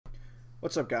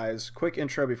What's up, guys? Quick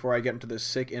intro before I get into this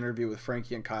sick interview with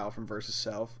Frankie and Kyle from Versus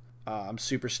Self. I'm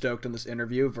super stoked on this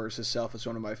interview. Versus Self is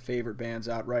one of my favorite bands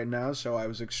out right now, so I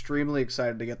was extremely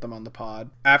excited to get them on the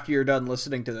pod. After you're done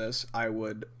listening to this, I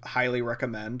would highly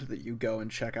recommend that you go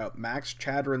and check out Max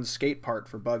Chadron's skate part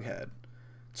for Bughead.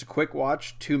 It's a quick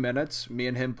watch, 2 minutes. Me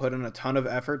and him put in a ton of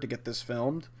effort to get this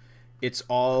filmed. It's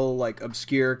all like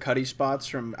obscure cutty spots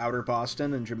from outer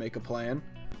Boston and Jamaica Plain.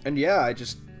 And yeah,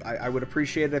 I would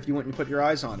appreciate it if you went and put your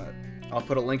eyes on it. I'll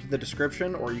put a link in the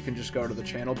description, or you can just go to the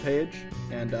channel page.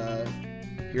 And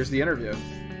here's the interview.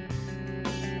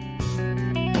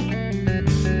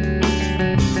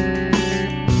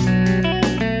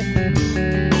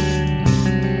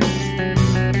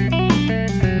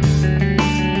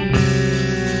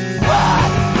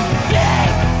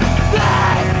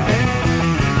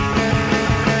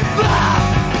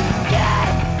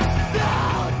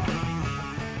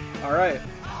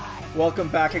 Welcome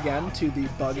back again to the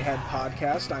Bughead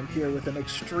podcast. I'm here with an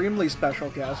extremely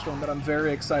special guest, one that I'm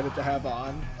very excited to have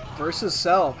on. Versus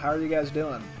Self, how are you guys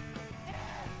doing?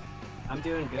 I'm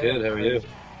doing good. Good, how are you?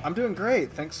 I'm doing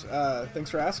great. Thanks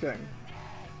for asking.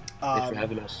 Thanks for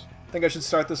having us. I think I should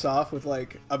start this off with,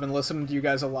 I've been listening to you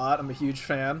guys a lot. I'm a huge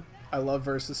fan. I love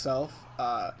Versus Self.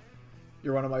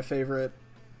 You're one of my favorite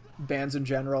bands in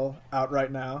general out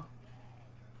right now.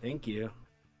 Thank you.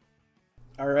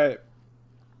 All right.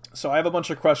 So I have a bunch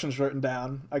of questions written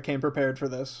down. I came prepared for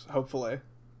this, hopefully.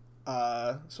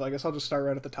 So I guess I'll just start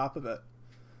right at the top of it.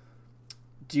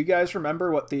 Do you guys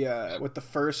remember what the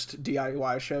first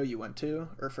DIY show you went to,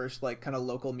 or first kind of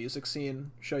local music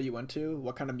scene show you went to?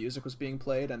 What kind of music was being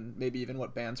played, and maybe even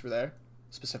what bands were there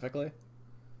specifically?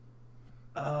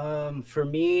 For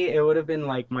me, it would have been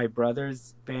my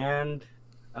brother's band,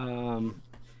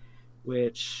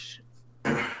 which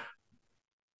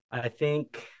I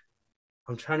think.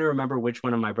 I'm trying to remember which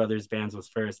one of my brother's bands was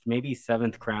first. Maybe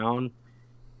Seventh Crown.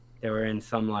 They were in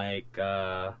some I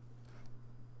don't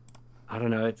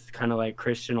know, it's kind of like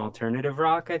Christian alternative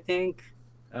rock, I think.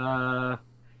 So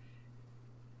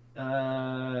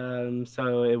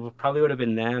it probably would have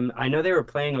been them. I know they were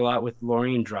playing a lot with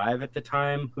Laureen Drive at the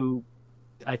time, who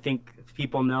I think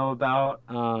people know about.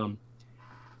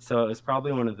 So it was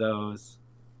probably one of those.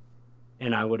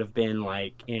 And I would have been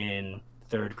in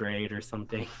third grade or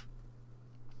something.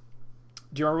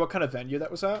 Do you remember what kind of venue that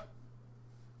was at?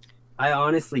 I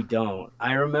honestly don't.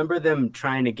 I remember them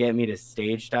trying to get me to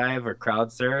stage dive or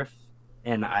crowd surf,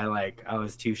 and I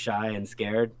was too shy and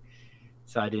scared,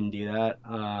 so I didn't do that.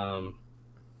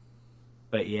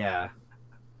 But yeah.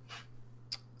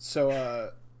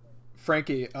 So,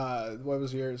 Frankie, what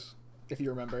was yours, if you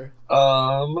remember?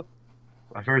 My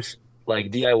first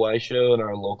DIY show in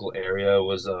our local area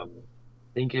was I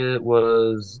think it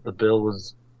was the bill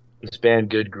was this band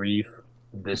Good Grief,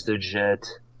 Vista Jet.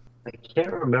 I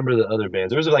can't remember the other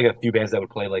bands. There was a few bands that would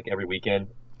play every weekend.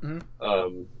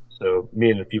 Mm-hmm. So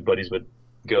me and a few buddies would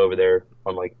go over there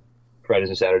on Fridays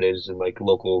and Saturdays in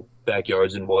local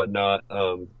backyards and whatnot.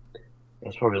 I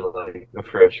was probably a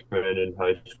freshman in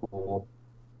high school.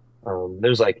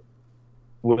 There's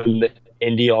when the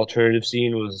indie alternative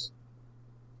scene was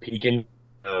peaking.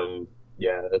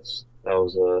 Yeah, that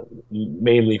was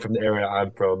mainly from the area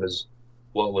I'm from is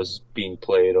what was being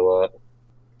played a lot.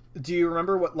 Do you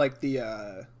remember what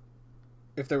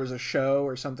if there was a show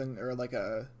or something, or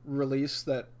a release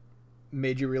that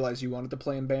made you realize you wanted to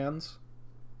play in bands?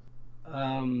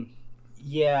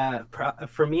 Yeah,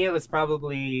 for me it was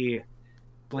probably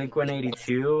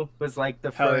Blink-182 was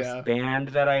the first band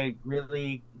that I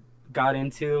really got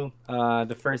into.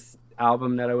 The first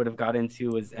album that I would have got into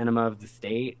was Enema of the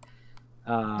State.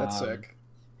 That's sick.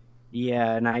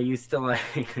 Yeah, and I used to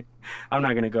I'm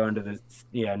not gonna go into this.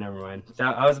 Yeah, never mind.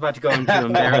 I was about to go into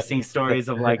embarrassing stories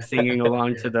of singing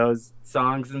along to those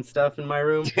songs and stuff in my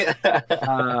room.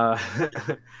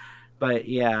 But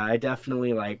yeah, I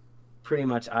definitely pretty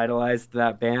much idolized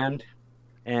that band.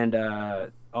 And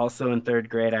also in third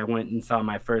grade, I went and saw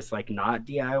my first not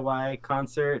DIY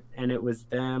concert, and it was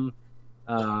them.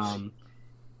 And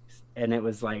it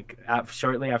was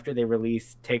shortly after they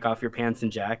released "Take Off Your Pants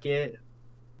and Jacket."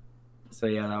 So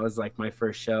yeah, that was my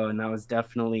first show, and that was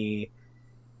definitely,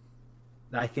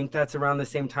 I think that's around the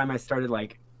same time I started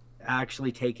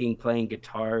actually taking playing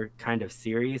guitar kind of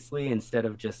seriously instead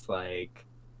of just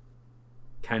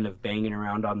kind of banging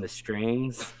around on the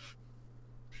strings.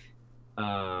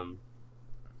 Because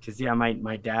yeah,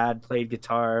 my dad played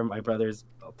guitar, my brothers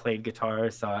played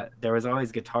guitar, so there was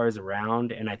always guitars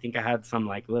around, and I think I had some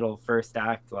little first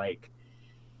act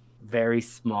very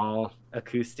small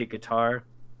acoustic guitar.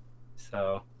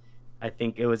 So I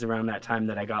think it was around that time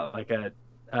that I got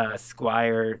a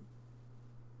Squire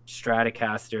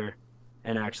Stratocaster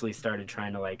and actually started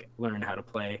trying to like learn how to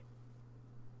play.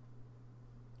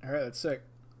 All right, that's sick.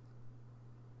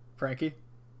 Frankie?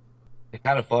 It's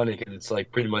kind of funny because it's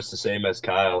like pretty much the same as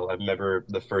Kyle. I remember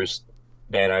the first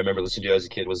band I remember listening to as a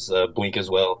kid was Blink as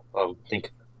well. I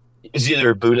think it's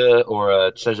either Buddha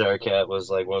or Cheshire Cat was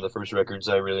like one of the first records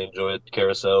I really enjoyed.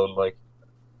 Carousel and like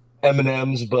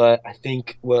Eminem's, but I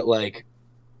think what like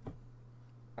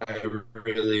I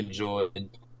really enjoyed,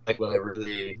 like what I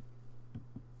really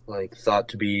like thought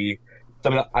to be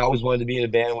something I always wanted to be in a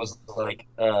band was like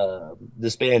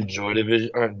this band Joy Division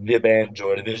or the band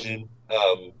Joy Division.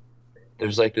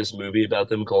 There's like this movie about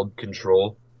them called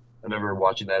Control. I remember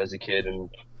watching that as a kid, and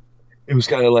it was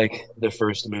kind of like the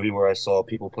first movie where I saw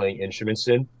people playing instruments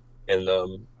in, and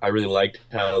I really liked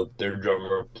how their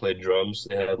drummer played drums.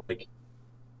 They had like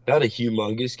not a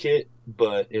humongous kit,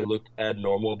 but it looked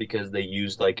abnormal because they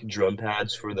used like drum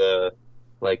pads for the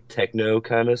like techno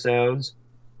kind of sounds.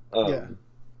 Yeah. Um,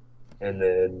 and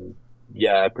then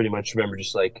yeah, I pretty much remember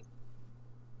just like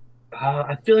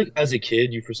I feel like as a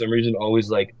kid, you for some reason always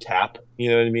like tap, you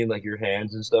know what I mean, like your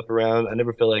hands and stuff around. I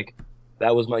never felt like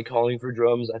that was my calling for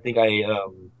drums. I think I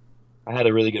had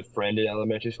a really good friend in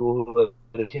elementary school who was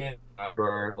a kid. I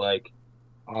remember like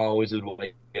I always would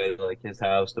wait at like his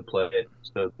house to play it.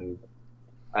 So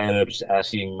I ended up just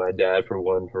asking my dad for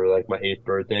one for like my eighth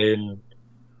birthday, and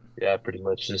yeah, pretty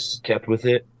much just kept with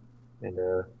it. And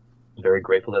I'm very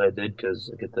grateful that I did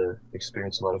because I get to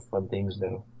experience a lot of fun things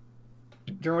now.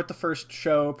 Do you remember what the first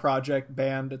show, project,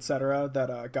 band, etc.,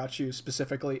 that got you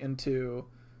specifically into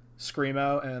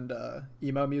screamo and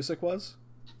emo music was?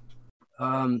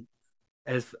 Um,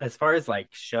 as far as like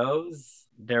shows,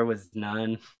 there was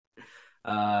none.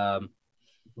 Um,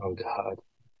 Oh God.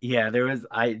 yeah, there was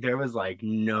like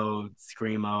no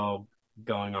screamo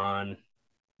going on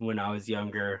when I was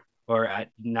younger, or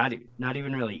not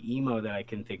even really emo that I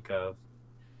can think of.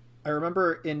 I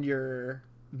remember in your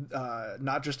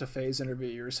not just a phase interview,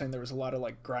 you were saying there was a lot of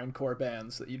like grindcore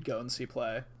bands that you'd go and see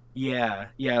play. Yeah,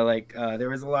 like there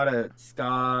was a lot of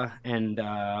ska and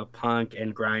punk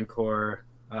and grindcore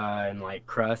and like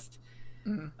crust.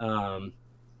 Mm-hmm. Um,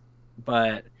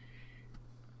 but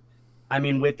I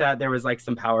mean, with that, there was like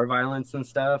some power violence and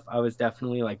stuff. I was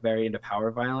definitely like very into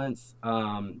power violence.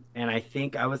 And I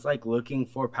think I was like looking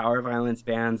for power violence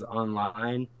bands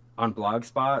online on blog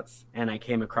spots, and I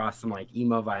came across some like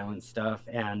emo violence stuff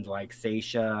and like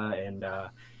Seisha and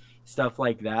stuff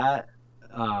like that.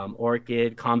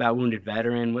 Orchid, Combat Wounded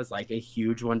Veteran was like a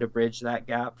huge one to bridge that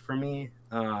gap for me,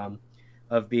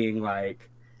 of being like,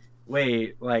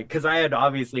 wait, like, because I had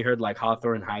obviously heard like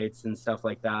Hawthorne Heights and stuff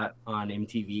like that on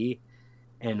MTV,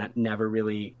 and never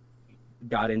really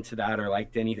got into that or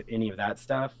liked any of that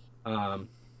stuff.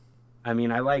 I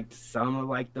mean, I liked some of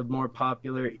like the more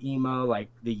popular emo, like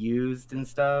the Used and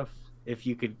stuff. If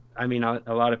you could, I mean,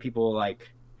 a lot of people like,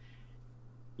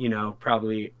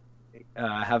 probably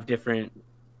have different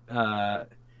uh,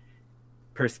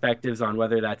 perspectives on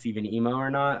whether that's even emo or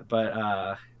not.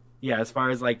 But yeah, as far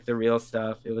as like the real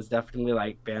stuff, it was definitely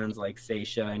like bands like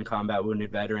Seisha and Combat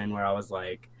Wounded Veteran, where I was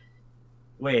like,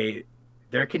 wait,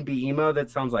 there can be emo that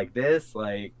sounds like this.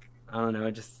 Like, I don't know,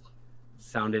 it just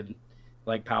sounded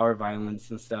like power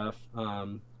violence and stuff.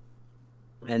 And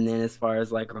then as far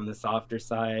as like on the softer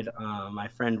side, my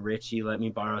friend Richie let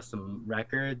me borrow some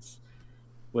records,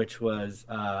 which was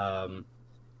The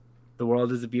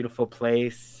World is a Beautiful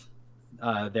Place,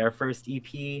 their first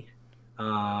EP,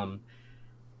 um,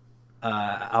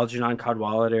 Algernon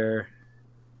Cadwallader,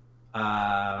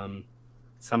 um,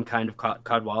 some kind of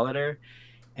Cadwallader,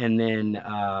 and then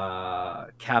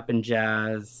Cap and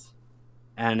Jazz,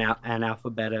 and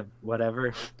Alphabeta,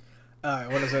 whatever,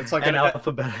 What is it? It's like and an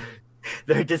Alphabeta,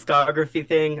 their discography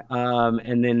thing,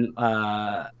 and then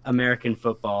American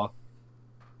Football,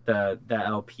 the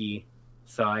LP.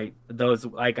 So I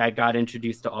got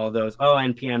introduced to all those. Oh,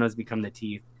 and Pianos Become the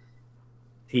Teeth.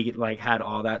 He like had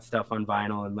all that stuff on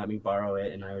vinyl and let me borrow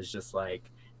it, and I was just like,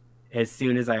 as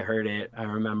soon as I heard it, I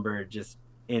remember just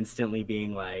instantly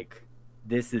being like,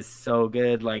 this is so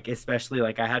good. Like, especially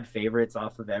like I had favorites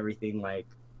off of everything. Like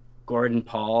Gordon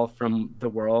Paul from The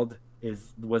World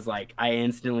was like, I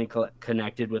instantly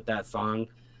connected with that song.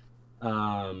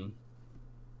 Um,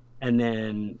 and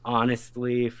then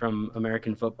honestly from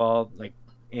American Football, like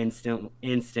instant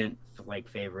like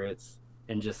favorites,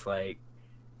 and just like,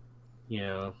 you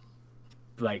know,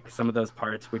 like some of those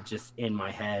parts were just in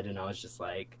my head, and I was just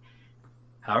like,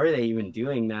 how are they even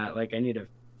doing that? Like I need to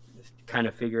kind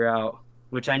of figure out,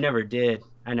 which I never did.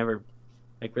 I never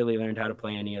like really learned how to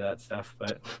play any of that stuff,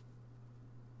 but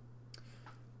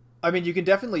I mean, you can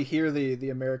definitely hear the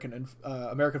American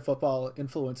football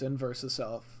influence in Versus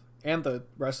Self and the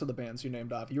rest of the bands you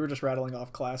named off. You were just rattling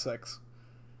off classics.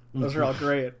 Those are all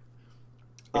great.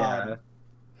 Yeah.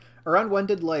 Around when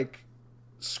did like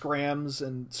Scrams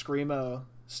and Screamo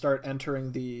start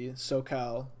entering the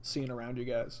SoCal scene around you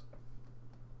guys?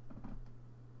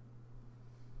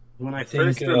 When I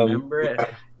think first remember it,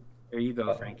 there you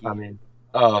go, I Frankie. mean,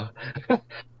 uh,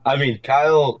 I mean,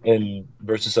 Kyle and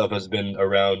Versus Up has been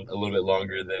around a little bit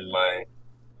longer than my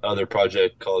other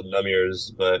project called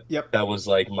Numiers, but Yep. that was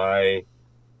like my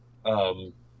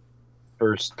um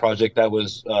first project that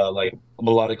was like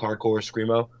melodic hardcore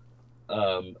screamo.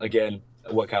 Again,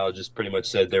 what Kyle just pretty much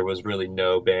said, there was really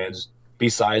no bands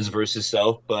besides Versus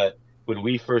Self, but when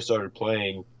we first started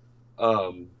playing,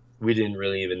 um, we didn't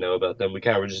really even know about them. We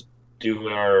kind of were just doing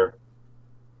our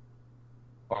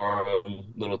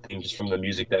little thing just from the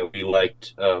music that we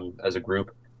liked as a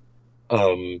group.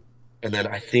 Um, and then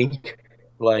I think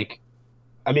like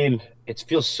I mean it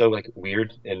feels so like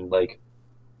weird and like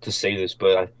to say this,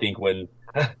 but I think when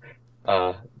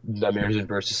Nightmares and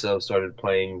Versus Self started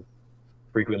playing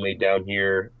frequently down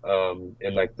here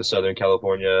in like the Southern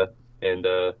California and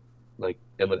like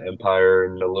Inland Empire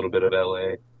and a little bit of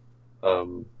LA,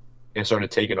 and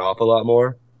started taking off a lot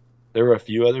more. There were a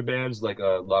few other bands like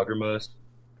Lagermus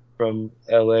from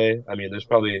LA. I mean, there's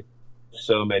probably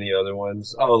so many other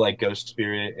ones. Oh, like Ghost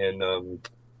Spirit and um,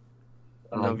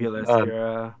 Novia um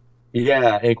Lescura.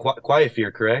 yeah, and Quiet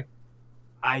Fear, correct?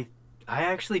 I I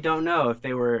actually don't know if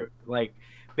they were like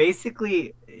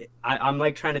basically I'm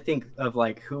like trying to think of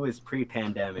like who is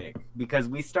pre-pandemic because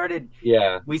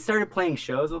Yeah, we started playing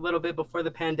shows a little bit before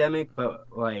the pandemic, but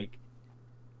like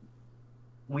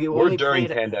we we're only during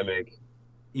played pandemic.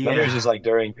 Numbers is yeah. like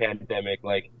during pandemic,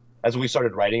 like as we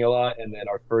started writing a lot, and then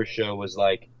our first show was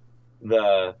like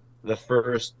the the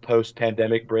first post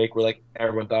pandemic break where like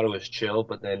everyone thought it was chill,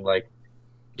 but then like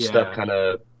stuff Yeah. kind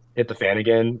of hit the fan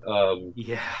again.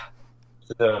 Yeah.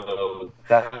 So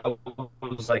that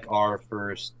was like our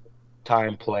first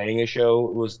time playing a show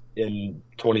was in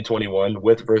 2021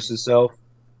 with Versus Self,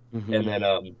 and Hmm.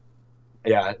 then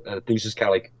yeah, things just kind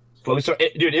of like slowly start.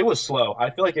 Dude, it was slow.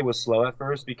 I feel like it was slow at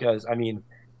first because I mean,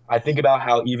 I think about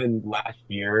how even last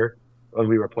year when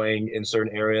we were playing in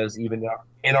certain areas, even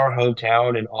in our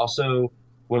hometown, and also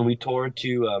when we toured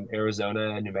to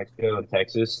Arizona and New Mexico and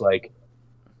Texas, like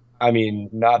I mean,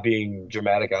 not being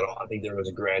dramatic at all. I think there was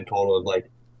a grand total of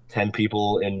like 10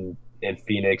 people in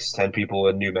Phoenix, 10 people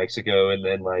in New Mexico, and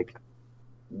then like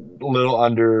a little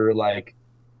under like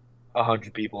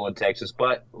 100 people in Texas.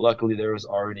 But luckily, there was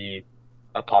already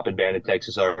a poppin' band in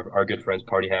Texas, our good friends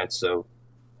Party Hats. So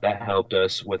that helped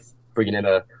us with bringing in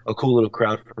a cool little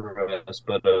crowd for us.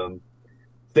 But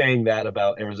saying that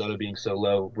about Arizona being so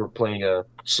low, we're playing a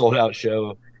sold out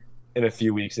show in a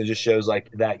few weeks. It just shows like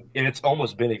that. And it's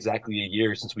almost been exactly a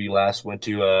year since we last went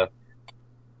to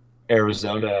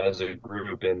Arizona as a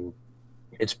group. And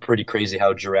it's pretty crazy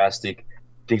how drastic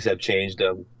things have changed.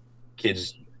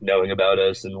 Kids knowing about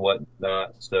us and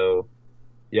whatnot. So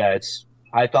yeah,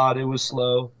 I thought it was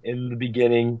slow in the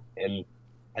beginning, and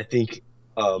I think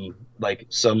like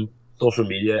some social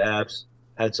media apps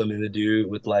had something to do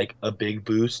with like a big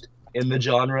boost in the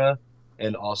genre,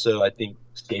 and also I think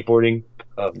skateboarding.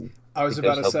 I I was think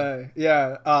about those to helped. say,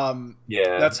 yeah.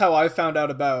 Yeah, That's how I found out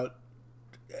about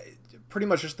pretty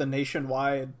much just the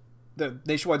nationwide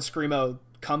screamo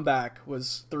comeback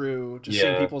was through just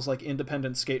seeing yeah, people's like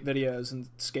independent skate videos and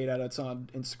skate edits on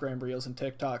Instagram Reels and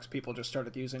TikToks. People just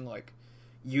started using like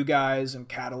you guys and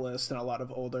Catalyst and a lot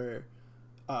of older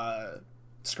uh,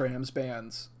 Scrams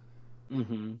bands.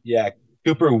 Hmm. yeah.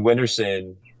 Cooper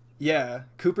Winterson. Yeah,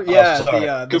 Cooper. Oh, Yeah,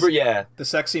 sorry, Cooper. Yeah, the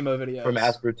sex emo from videos.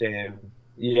 Aspartame.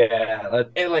 Yeah,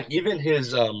 and like even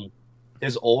his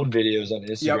old videos on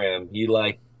Yep. Instagram, he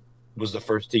like was the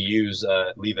first to use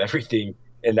Leave Everything,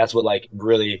 and that's what like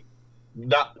really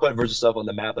not put Versus stuff on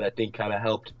the map, but I think kind of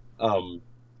helped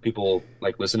people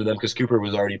like listen to them because Cooper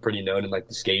was already pretty known in like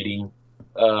the skating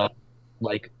uh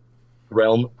like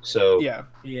realm. So Yeah.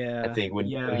 I Yeah. think when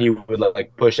Yeah. he would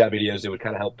like push out videos, it would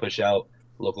kind of help push out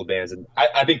local bands. And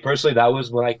I think personally that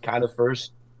was when I kind of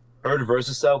first heard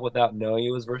Versus Self without knowing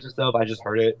it was Versus Self. I just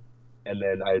heard it, and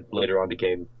then I later on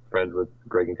became friends with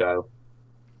Greg and Kyle.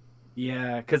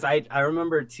 Yeah, because I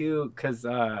remember too, because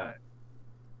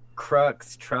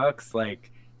Crux Trucks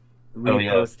like Oh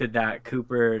yeah. reposted that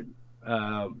Cooper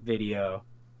video,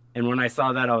 and when I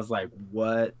saw that, I was like,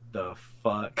 "What the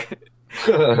fuck?"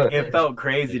 It felt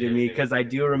crazy to me because I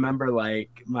do remember like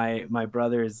my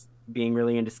brothers being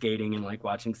really into skating and like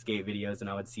watching skate videos, and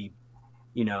I would see,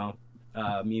 you know,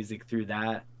 music through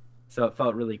that. So it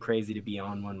felt really crazy to be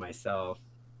on one myself.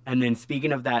 And then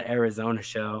speaking of that Arizona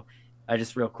show, I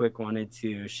just real quick wanted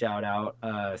to shout out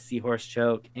Seahorse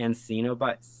Choke and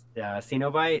Cenobite, uh,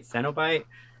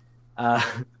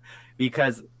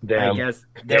 because I Damn. guess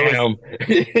there was Damn.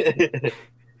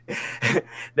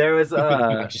 there was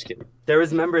I'm just kidding. there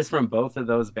was members from both of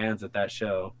those bands at that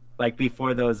show, like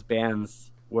before those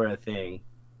bands were a thing.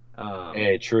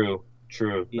 Hey, true.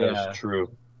 True. That's Yeah, true.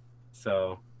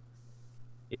 so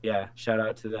yeah, shout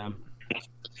out to them.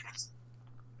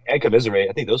 And commiserate.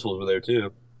 I think those fools were there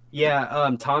too. Yeah,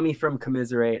 Tommy from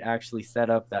Commiserate actually set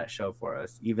up that show for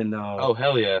us, even though Oh,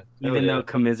 hell yeah. Hell even yeah. though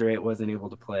Commiserate wasn't able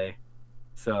to play.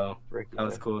 So Frick that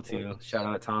was yeah. cool too. Shout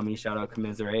out Tommy, shout out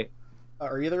Commiserate.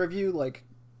 Are either of you like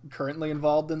currently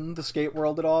involved in the skate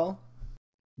world at all?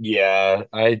 Yeah,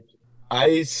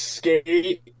 I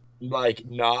skate like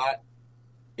not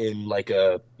in like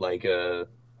a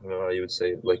I don't know how you would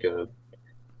say it, like a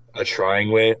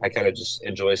trying way. I kind of just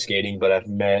enjoy skating, but I've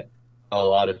met a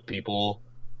lot of people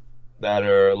that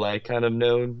are like kind of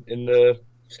known in the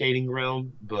skating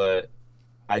realm, but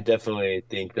I definitely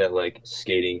think that like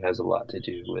skating has a lot to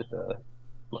do with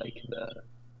like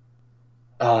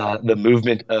the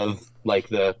movement of like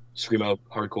the screamo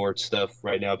hardcore stuff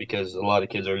right now because a lot of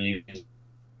kids are using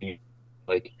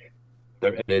like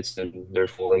their edits and their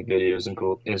full like videos and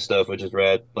cool and stuff, which is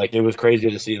rad. Like it was crazy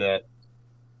to see that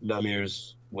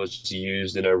Numbers was just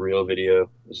used in a real video,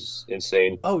 which is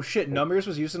insane. Oh shit, Like Numbers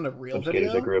was used in a real some skaters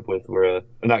I video? grew up with were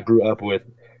not grew up with.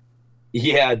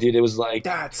 Yeah, dude, it was like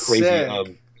That's crazy. sick.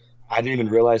 I didn't even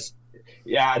realize.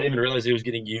 Yeah, I didn't even realize it was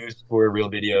getting used for a real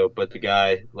video. But the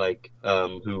guy like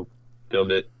who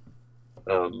filmed it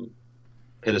um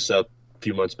hit us up a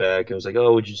few months back and was like,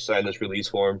 "Oh, would you sign this release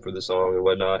form for the song or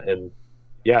whatnot?" And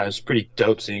yeah, it's pretty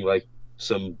dope seeing like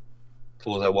some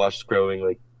fools I watched growing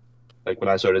like when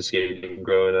I started skating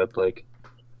growing up, like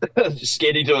just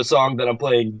skating to a song that I'm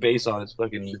playing bass on.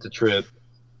 It's a trip.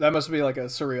 That must be like a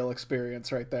surreal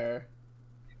experience right there.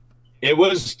 It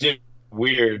was dude,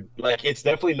 weird. Like it's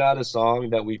definitely not a song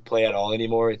that we play at all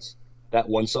anymore. It's that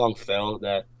one song fell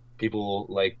that people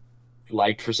like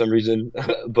liked for some reason,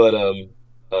 but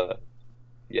uh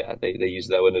yeah, they used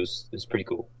that one. It was pretty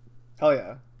cool. Hell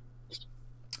yeah.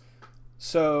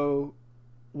 So,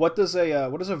 what does a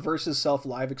versus self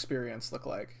live experience look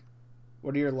like?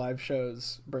 What do your live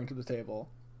shows bring to the table?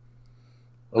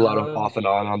 A lot of Um, off and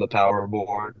on the power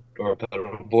board or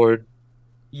pedal board,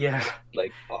 yeah,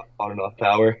 like on and off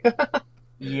power.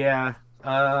 yeah.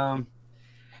 Um,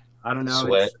 I don't know.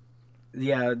 Sweat. It's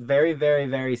yeah, very, very,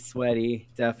 very sweaty,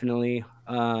 definitely.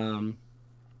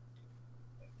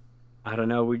 I don't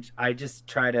know. I just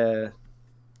try to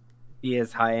be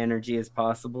as high energy as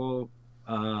possible,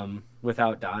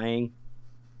 without dying.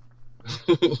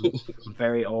 I'm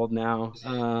very old now.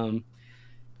 I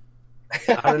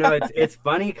don't know. It's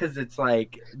funny because it's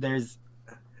like there's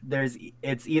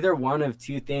it's either one of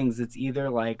two things. It's either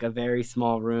like a very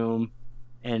small room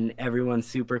and everyone's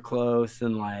super close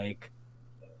and like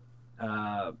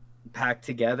uh packed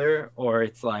together, or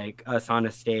it's like us on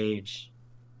a stage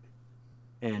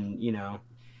and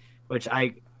which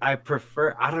I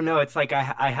prefer. I don't know. It's like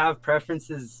I have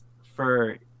preferences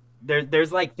for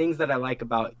there's like things that I like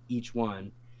about each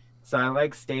one. So I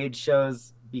like stage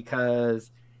shows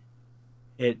because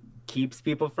it keeps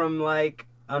people from like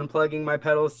unplugging my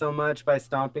pedals so much by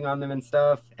stomping on them and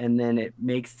stuff, and then it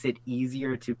makes it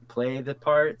easier to play the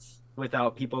parts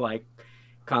without people like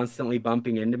constantly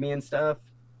bumping into me and stuff.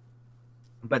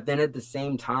 But then at the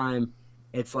same time,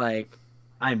 it's like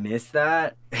I miss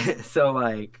that. So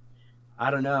like I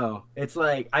don't know. It's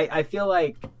like I feel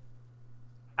like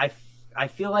I I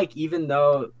feel like even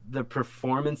though the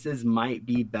performances might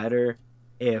be better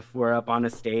if we're up on a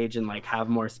stage and like have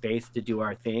more space to do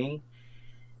our thing,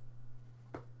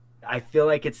 I feel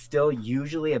like it's still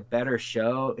usually a better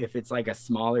show if it's like a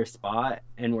smaller spot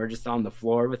and we're just on the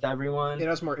floor with everyone, It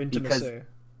has more because intimacy.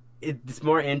 it's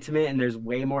more intimate and there's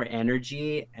way more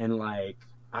energy. And like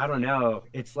I don't know,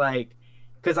 it's like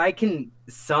because I can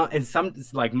some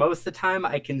like most of the time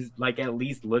I can like at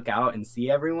least look out and see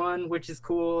everyone, which is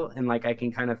cool, and like I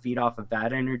can kind of feed off of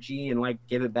that energy and like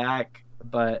give it back.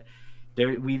 But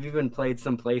we've even played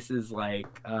some places like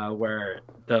where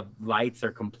the lights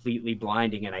are completely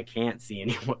blinding and I can't see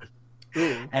anyone.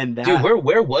 Ooh. And Dude, that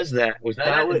where was that? Was that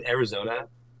that in would Arizona?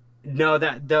 no,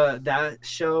 that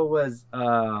show was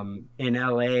in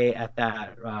LA at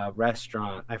that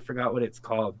restaurant. I forgot what it's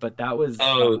called, but that was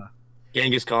Oh,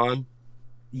 Genghis Khan?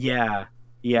 yeah.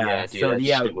 Yeah. Yeah, dude, So that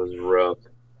yeah, shit was rough.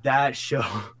 that show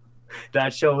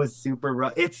that show was super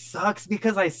rough. It sucks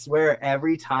because I swear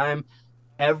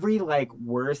every like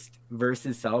worst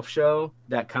versus self show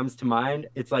that comes to mind,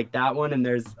 it's like that one, and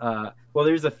there's well,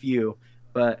 there's a few,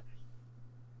 but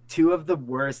two of the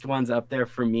worst ones up there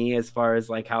for me as far as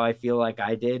like how I feel like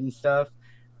I did and stuff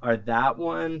are that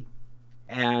one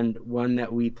and one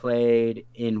that we played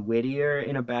in Whittier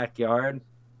in a backyard.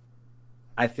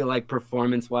 I feel like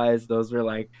performance wise, those were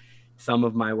like some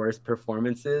of my worst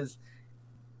performances.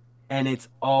 And it's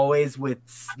always with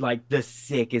like the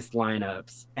sickest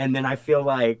lineups. And then I feel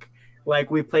like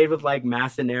we played with like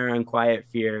Massanera and Quiet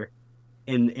Fear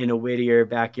in a Whittier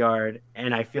backyard,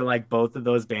 and I feel like both of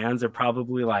those bands are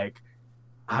probably like,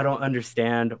 I don't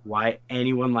understand why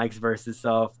anyone likes Versus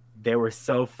Self. They were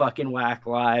so fucking whack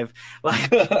live. Like,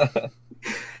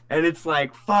 and it's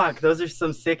like, fuck, those are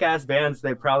some sick ass bands.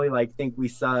 They probably like think we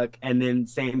suck. And then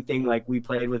same thing, like we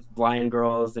played with Blind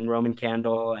Girls and Roman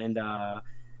Candle and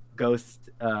Ghost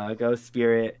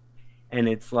Spirit. And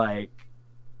it's like,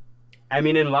 I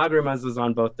mean, and Lagrimas was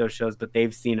on both those shows, but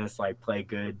they've seen us like play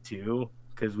good too,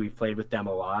 because we've played with them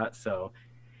a lot. So,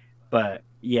 but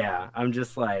yeah, I'm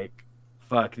just like,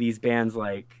 fuck, these bands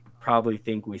like probably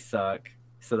think we suck.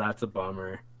 So that's a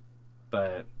bummer.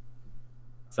 But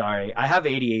sorry, I have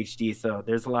ADHD, so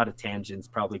there's a lot of tangents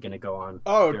probably going to go on.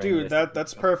 Oh, dude,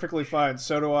 that's perfectly fine.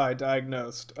 So do I,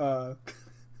 diagnosed.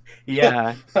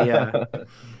 Yeah, yeah.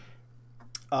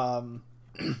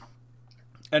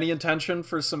 Any intention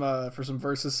for some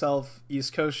Versus Self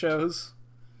East Coast shows?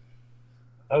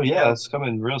 Oh yeah, it's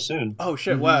coming real soon. Oh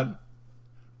shit, when?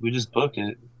 We just booked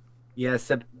it. Yeah,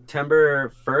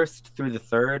 September 1st through the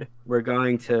 3rd, we're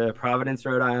going to Providence,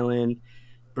 Rhode Island,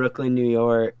 Brooklyn, New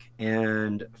York,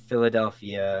 and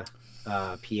Philadelphia,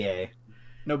 PA.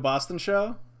 No Boston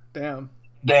show? Damn.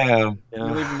 Damn.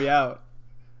 You're leaving me out.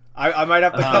 I might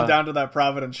have to come down to that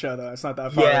Providence show though. It's not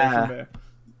that far away from me.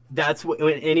 That's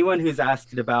when anyone who's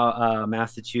asked about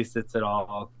Massachusetts at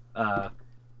all, I've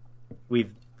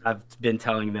been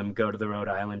telling them go to the Rhode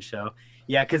Island show.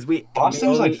 Yeah, because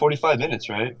Boston's like 45 minutes,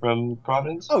 right, from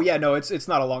Providence? Oh yeah, no, it's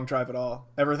not a long drive at all.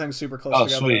 Everything's super close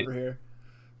together sweet. over here.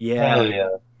 Yeah. Hell yeah.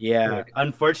 Yeah.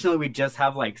 Unfortunately, we just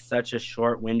have like such a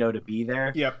short window to be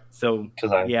there. Yep. So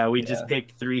we just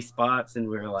picked 3 spots, and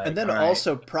we were like, and then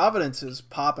also Providence is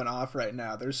popping off right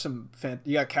now. There's some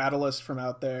you got Catalyst from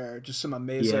out there, just some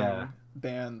amazing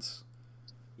bands.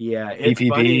 Yeah, it's APB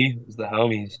funny. is the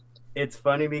homies. It's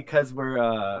funny because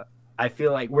I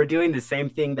feel like we're doing the same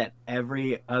thing that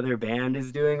every other band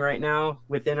is doing right now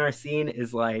within our scene.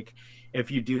 Is like,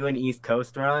 if you do an East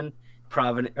Coast run,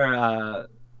 Providence or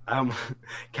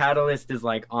Catalyst is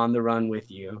like on the run with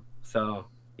you. So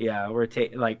yeah, we're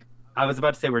like, I was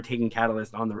about to say we're taking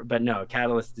Catalyst on the, but no,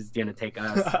 Catalyst is gonna take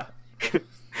us.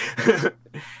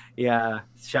 Yeah,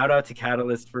 shout out to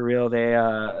Catalyst for real.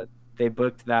 They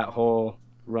booked that whole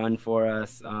run for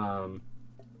us.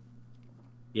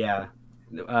 Yeah,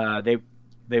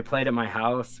 they played at my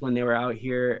house when they were out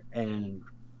here and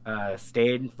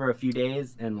stayed for a few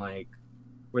days, and like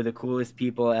were the coolest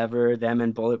people ever. Them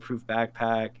and Bulletproof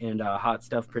Backpack and Hot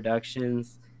Stuff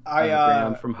Productions.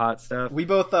 Graham from Hot Stuff. We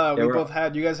both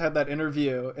had, you guys had that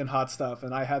interview in Hot Stuff,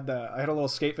 and I had a little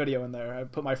skate video in there. I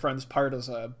put my friend's part as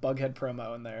a Bughead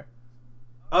promo in there.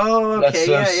 Oh, okay.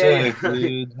 That's so sick,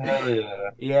 dude. Hell yeah.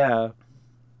 Yeah.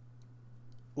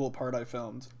 Little part I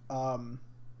filmed.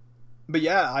 But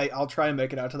yeah, I'll try and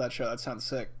make it out to that show. That sounds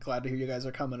sick. Glad to hear you guys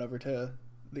are coming over to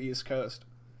the East Coast.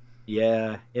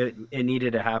 Yeah, it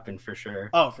needed to happen for sure.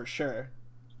 Oh, for sure.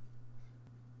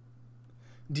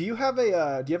 Do you have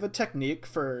a technique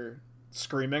for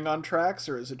screaming on tracks,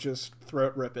 or is it just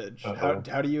throat rippage?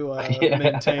 How do you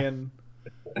maintain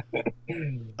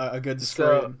a good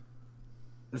scream?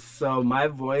 So my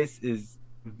voice is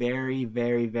very,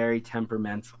 very, very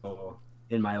temperamental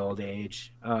in my old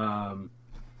age.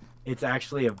 It's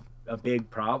actually a big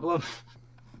problem.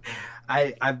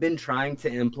 I've been trying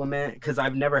to implement, because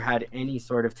I've never had any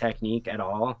sort of technique at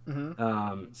all.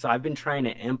 Mm-hmm. So I've been trying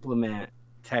to implement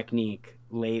technique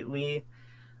lately,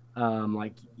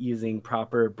 like using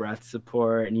proper breath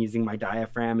support and using my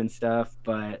diaphragm and stuff.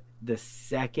 But the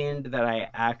second that I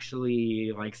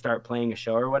actually like start playing a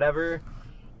show or whatever,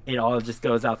 it all just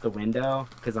goes out the window,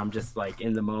 because I'm just like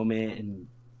in the moment. And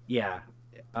yeah,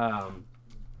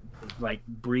 like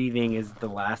breathing is the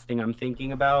last thing I'm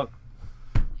thinking about.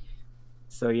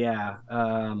 So yeah,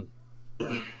 I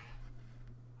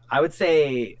would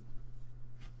say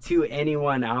to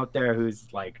anyone out there who's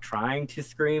like trying to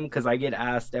scream, because I get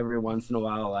asked every once in a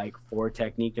while like for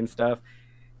technique and stuff,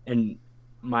 and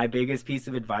my biggest piece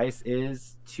of advice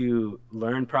is to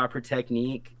learn proper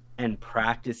technique and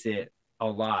practice it a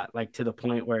lot, like to the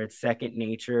point where it's second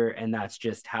nature and that's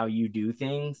just how you do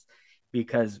things.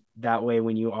 because that way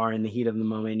when you are in the heat of the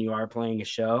moment and you are playing a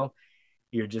show,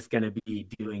 you're just going to be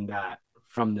doing that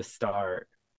from the start,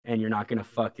 and you're not going to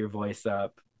fuck your voice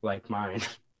up like mine.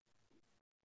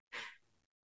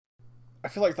 I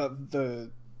feel like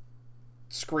the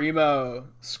screamo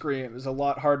scream is a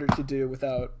lot harder to do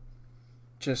without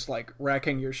just like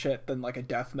wrecking your shit than like a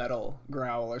death metal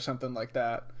growl or something like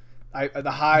that.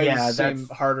 The highs Yeah, seem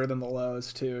that's harder than the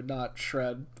lows to not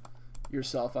shred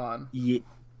yourself on.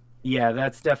 yeah,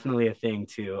 that's definitely a thing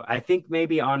too. I think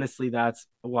maybe honestly that's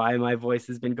why my voice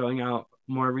has been going out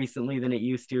more recently than it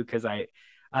used to, because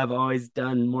I've always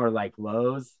done more like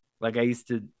lows. Like I used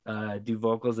to do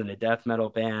vocals in a death metal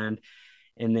band,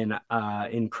 and then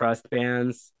in crust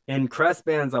bands. In crust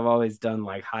bands, I've always done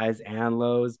like highs and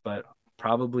lows, but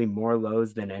probably more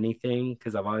lows than anything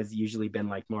because I've always usually been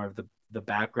like more of the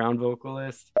background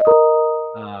vocalist.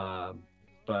 Uh,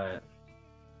 but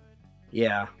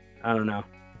yeah, I don't know.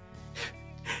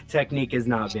 Technique is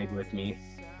not big with me,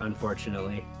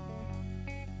 unfortunately.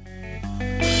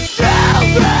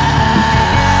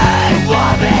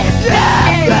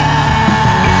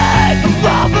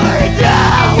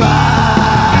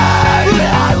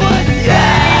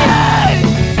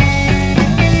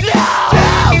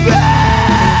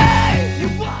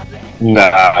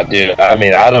 Nah, dude. I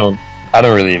mean, I don't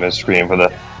really even scream for the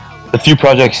few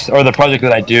projects or the project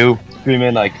that I do scream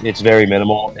in. Like, it's very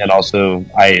minimal, and also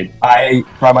I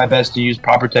try my best to use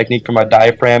proper technique for my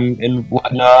diaphragm and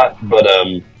whatnot. But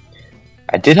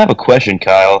I did have a question,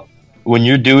 Kyle. When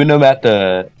you're doing them at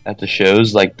the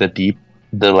shows, like the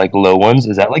like low ones,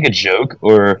 is that like a joke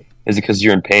or is it because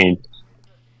you're in pain?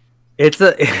 It's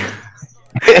a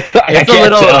I it's a can't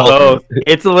little of tell. both.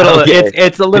 Okay.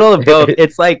 It's a little of both.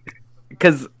 It's like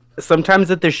because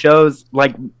sometimes at the shows,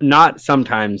 like not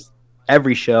sometimes,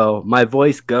 every show, my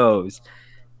voice goes,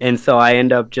 and so I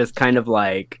end up just kind of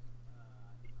like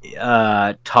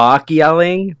talk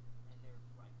yelling,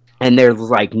 and there's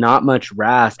like not much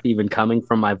rasp even coming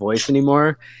from my voice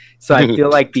anymore. So I feel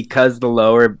like because the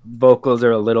lower vocals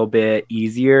are a little bit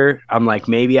easier, I'm like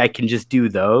maybe I can just do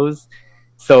those.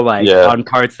 So like Yeah. on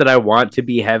parts that I want to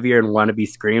be heavier and want to be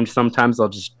screamed, sometimes I'll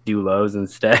just do lows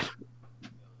instead.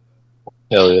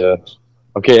 Hell yeah.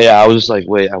 Okay, yeah, I was just like,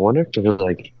 wait, I wonder if they're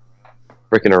like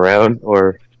freaking around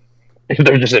or if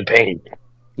they're just in pain.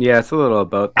 Yeah, it's a little of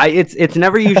both. It's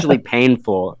never usually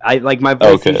painful. I like my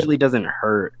voice Okay. usually doesn't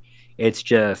hurt. It's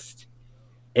just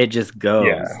it just goes,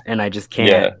 Yeah. and I just can't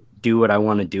Yeah. do what I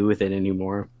want to do with it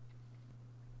anymore.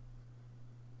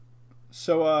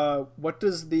 So, what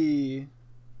does the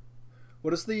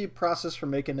process for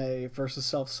making a versus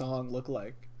self song look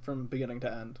like from beginning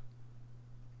to end?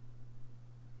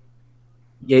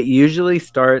 It usually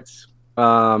starts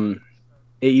um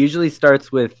it usually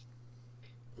starts with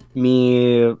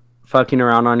me fucking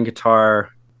around on guitar,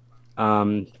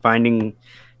 finding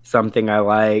something I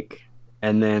like,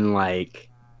 and then like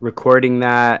recording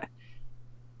that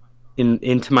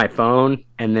into my phone,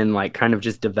 and then like kind of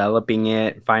just developing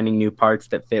it, finding new parts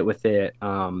that fit with it,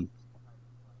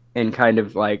 and kind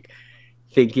of like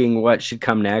thinking what should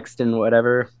come next and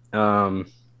whatever.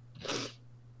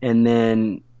 And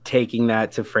then taking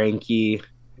that to Frankie,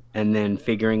 and then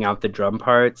figuring out the drum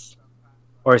parts.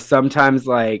 Or sometimes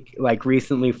like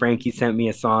recently Frankie sent me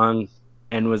a song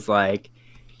and was like,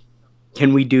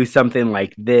 can we do something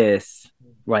like this,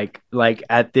 like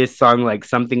at this song, like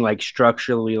something like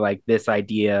structurally like this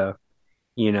idea,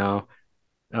 you know.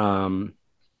 um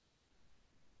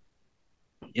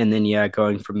and then yeah,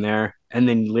 going from there, and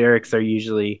then lyrics are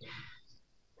usually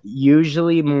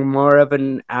more of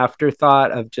an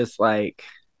afterthought of just like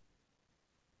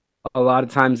a lot of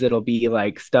times it'll be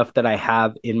like stuff that I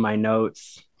have in my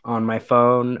notes on my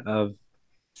phone of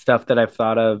stuff that I've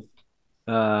thought of.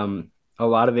 A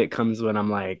lot of it comes when I'm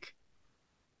like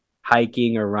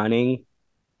hiking or running,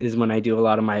 is when I do a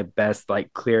lot of my best,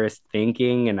 like clearest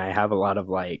thinking, and I have a lot of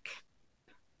like,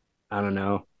 I don't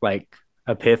know, like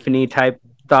epiphany type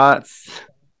thoughts.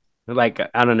 Like,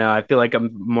 I don't know, I feel like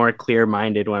I'm more clear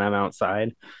minded when I'm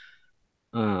outside.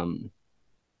 Um,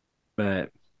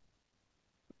 but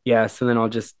yeah, so then I'll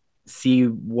just see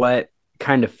what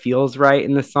kind of feels right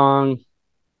in the song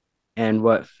and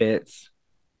what fits.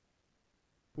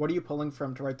 What are you pulling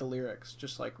from to write the lyrics?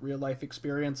 Just like real life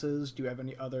experiences? Do you have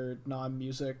any other non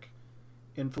music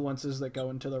influences that go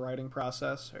into the writing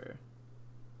process? Or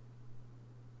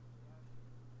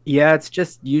Yeah, it's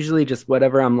just usually just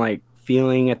whatever I'm like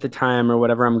feeling at the time or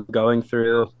whatever I'm going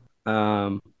through.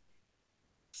 Um,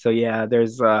 so yeah,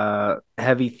 there's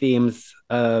heavy themes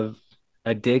of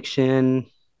addiction,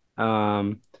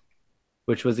 um,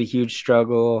 which was a huge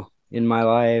struggle in my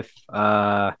life.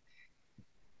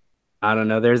 I don't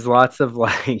know. There's lots of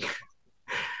like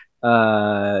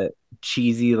uh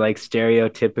cheesy, like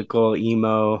stereotypical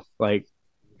emo,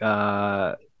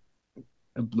 uh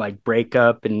like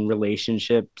breakup and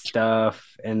relationship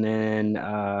stuff. And then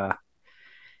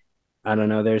I don't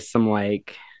know, there's some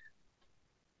like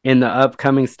in the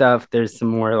upcoming stuff, there's some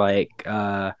more like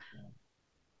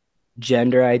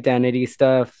gender identity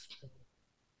stuff.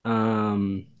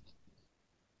 Um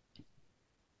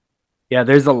yeah,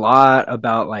 there's a lot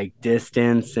about like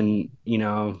distance and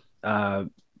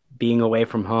being away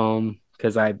from home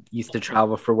because I used to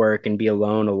travel for work and be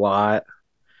alone a lot.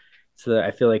 So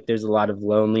I feel like there's a lot of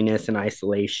loneliness and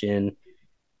isolation,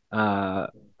 uh,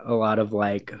 a lot of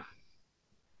like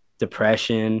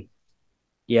depression.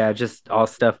 Yeah, just all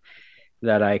stuff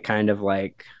that I kind of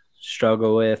like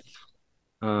struggle with.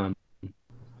 Um,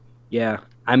 yeah,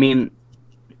 I mean,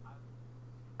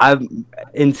 I've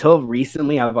until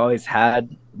recently, I've always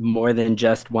had more than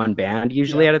just one band,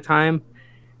 usually Yeah. at a time.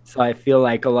 So I feel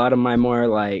like a lot of my more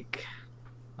like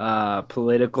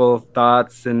political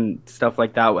thoughts and stuff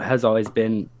like that has always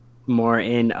been more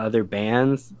in other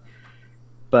bands.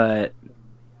 But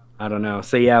I don't know.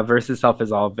 So yeah, versus self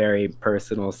is all very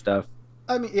personal stuff.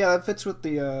 I mean, yeah, that fits with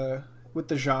the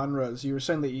genres. You were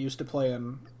saying that you used to play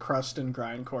in crust and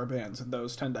grindcore bands, and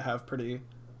those tend to have pretty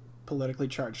politically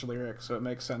charged lyrics. So it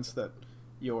makes sense that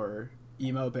your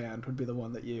emo band would be the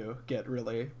one that you get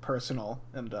really personal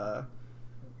and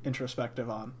introspective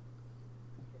on.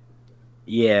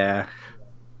 Yeah.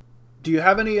 Do you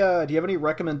have any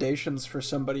recommendations for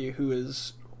somebody who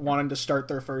is wanting to start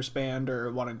their first band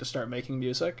or wanting to start making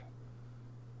music?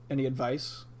 Any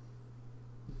advice?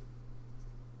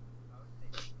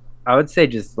 I would say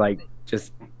just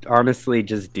honestly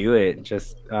just do it.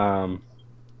 Just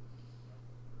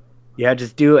yeah,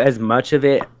 just do as much of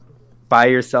it by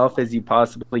yourself as you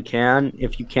possibly can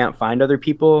if you can't find other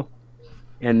people.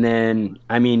 And then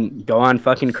I mean, go on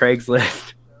fucking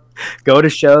Craigslist. Go to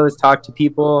shows, talk to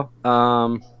people.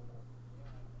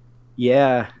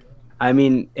 Yeah. I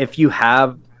mean, if you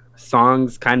have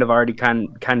songs kind of already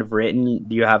kind of written,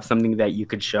 you have something that you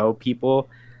could show people.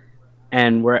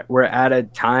 And we're at a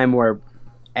time where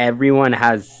everyone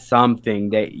has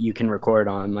something that you can record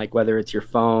on, like whether it's your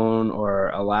phone or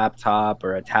a laptop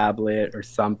or a tablet or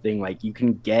something. Like you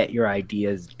can get your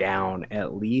ideas down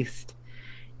at least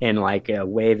in like a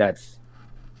way that's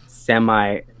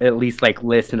semi at least like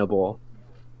listenable.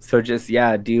 So just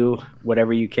yeah, do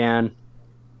whatever you can.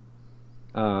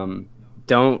 um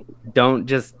don't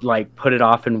just like put it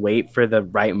off and wait for the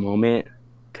right moment,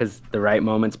 because the right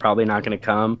moment's probably not going to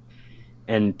come.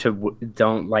 And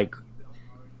don't like,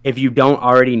 if you don't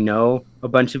already know a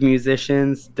bunch of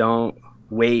musicians, don't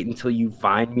wait until you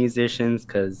find musicians,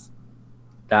 because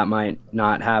that might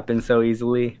not happen so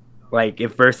easily. Like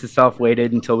if Versus Self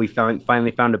waited until we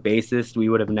finally found a bassist, we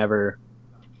would have never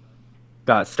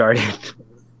got started.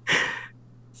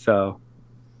 So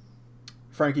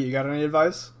Frankie, you got any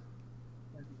advice?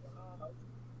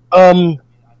 Um,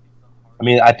 I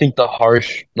mean, I think the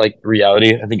harsh like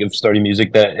reality, I think of starting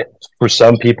music that for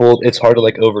some people it's hard to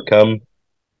like overcome.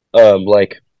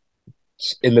 Like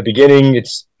in the beginning,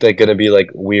 it's like gonna be like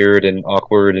weird and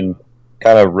awkward and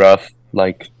kind of rough.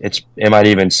 Like it might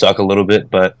even suck a little bit,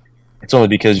 but it's only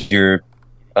because you're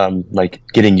like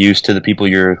getting used to the people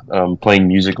you're playing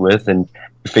music with and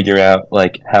figure out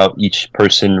like how each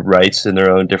person writes in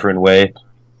their own different way,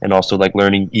 and also like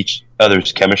learning each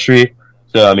other's chemistry.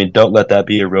 So I mean, don't let that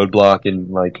be a roadblock, and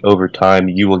like over time,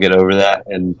 you will get over that,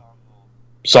 and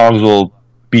songs will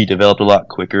be developed a lot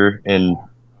quicker and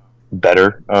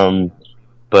better.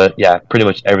 But yeah, pretty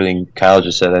much everything Kyle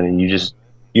just said. I mean,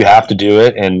 you have to do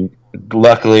it, and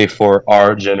luckily for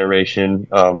our generation,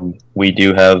 we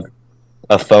do have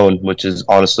a phone, which is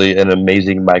honestly an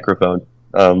amazing microphone,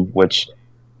 which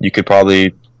you could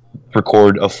probably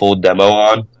record a full demo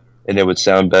on, and it would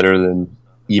sound better than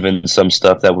even some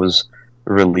stuff that was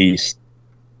released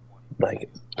like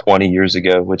 20 years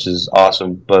ago, which is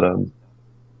awesome. But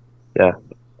yeah,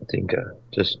 I think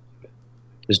just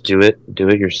do it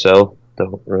yourself.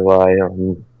 Don't rely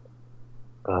on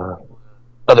uh,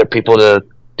 other people to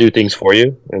do things for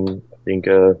you. And I think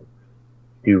if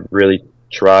you really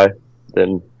try,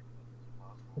 then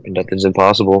nothing's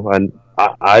impossible. And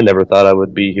I never thought I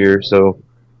would be here, so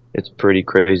it's pretty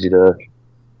crazy to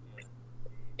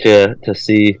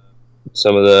see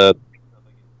some of the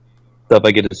stuff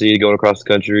I get to see going across the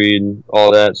country and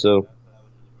all that. So,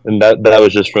 and that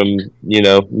was just from me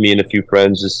and a few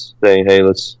friends just saying, hey,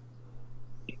 let's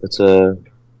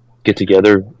get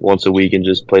together once a week and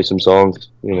just play some songs.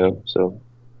 So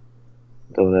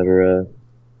don't ever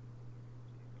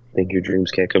think your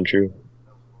dreams can't come true.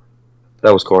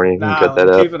 That was corny. You can Nah, cut that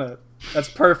I'm out. keeping it. That's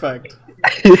perfect.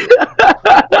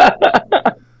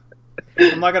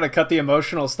 I'm not gonna cut the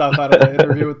emotional stuff out of the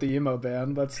interview with the emo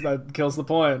band. That kills the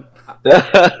point.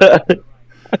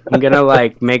 I'm gonna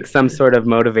like make some sort of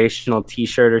motivational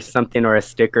T-shirt or something, or a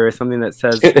sticker or something that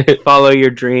says "Follow your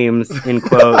dreams" in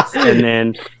quotes,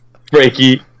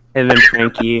 Frankie. and then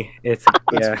Frankie. It's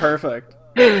That's yeah. perfect.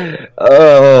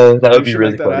 Oh, that We would be should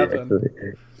really make that funny, happen.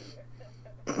 actually.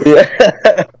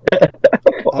 Yeah.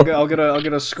 I'll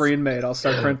get a screen made. I'll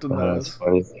start printing Oh, that's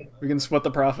those. funny. We can split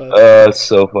the profit. Oh, it's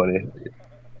so funny.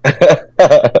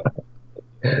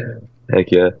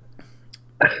 Heck yeah.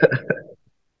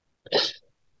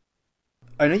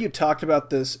 I know you talked about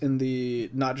this in the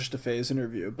Not Just a Phase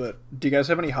interview, but do you guys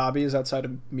have any hobbies outside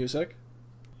of music?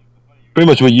 Pretty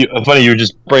much what you. Funny you were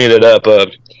just bringing it up. I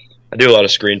do a lot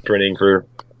of screen printing for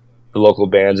the local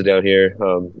bands down here.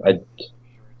 I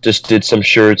just did some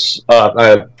shirts.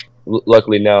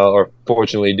 Luckily now, or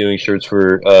fortunately, doing shirts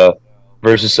for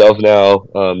Versus Self now.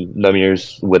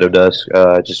 Numbier's Widow Dusk.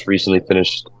 I just recently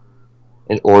finished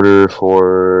an order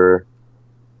for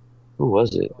who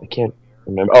was it? I can't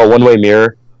remember. Oh, One Way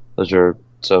Mirror. Those are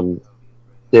some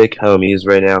thick homies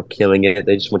right now, killing it.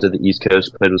 They just went to the East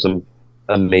Coast, played with some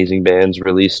amazing bands,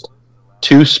 released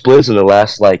two splits in the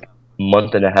last like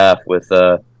month and a half with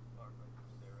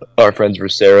our friends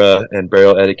Rosera and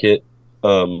Barrel Etiquette.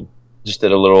 Just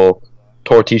did a little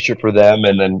tour T-shirt for them,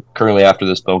 and then currently after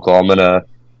this phone call, I'm gonna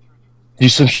do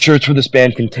some shirts for this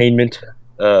band Containment.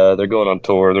 They're going on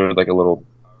tour. They're like a little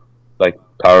like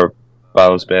power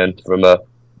violence band from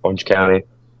Orange County.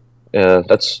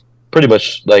 That's pretty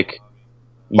much like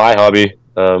my hobby.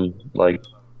 Like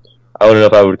I don't know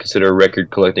if I would consider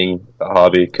record collecting a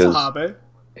hobby It's a because hobby.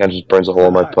 kind of just burns a hole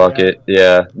in my Yeah. pocket.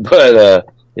 Yeah, but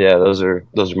yeah, those are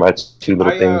my two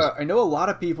little things. I know a lot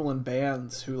of people in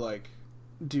bands who like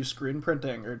do screen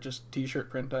printing or just T-shirt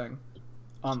printing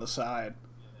on the side.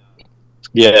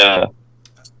 Yeah,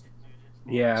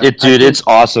 Yeah, dude, it's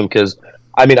awesome because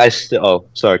I mean, I still. Oh,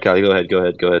 sorry, Callie. Go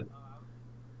ahead.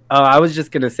 Oh, I was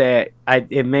just gonna say,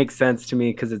 it makes sense to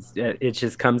me because it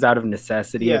just comes out of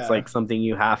necessity. Yeah. It's like something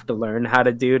you have to learn how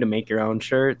to do to make your own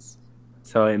shirts.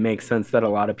 So it makes sense that a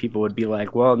lot of people would be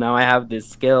like, "Well, now I have this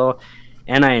skill,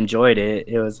 and I enjoyed it."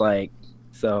 It was like,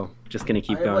 so just gonna I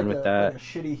keep have going like with a that.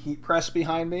 shitty heat press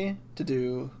behind me to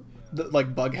do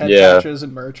like Bughead Yeah. patches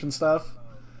and merch and stuff.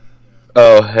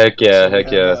 Oh, heck yeah, So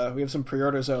heck yeah. we have some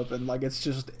pre-orders open. Like it's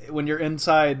just when you're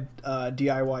inside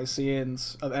DIY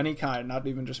scenes of any kind, not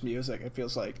even just music. It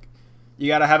feels like you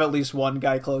got to have at least one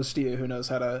guy close to you who knows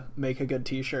how to make a good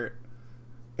T-shirt.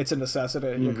 It's a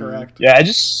necessity. You're correct. Yeah, it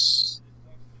just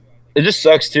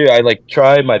sucks too. I like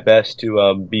try my best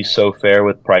to be so fair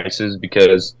with prices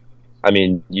because I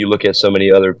mean, you look at so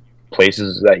many other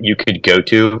places that you could go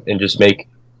to and just make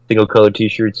single color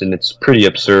t-shirts and it's pretty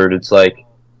absurd. It's like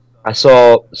I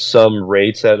saw some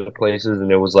rates at the places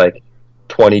and it was like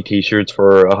 20 t-shirts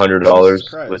for Jesus $100,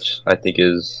 Christ. which I think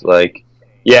is like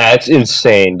yeah, it's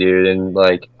insane, dude. And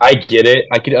like I get it.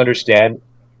 I can understand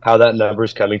how that number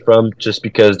is coming from just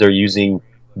because they're using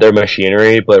their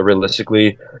machinery, but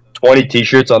realistically 20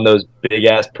 t-shirts on those big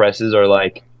ass presses are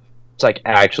like it's like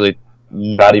actually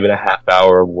not even a half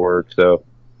hour of work. So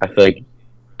I feel like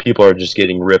people are just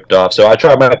getting ripped off. So I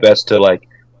try my best to like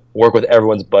work with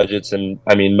everyone's budgets, and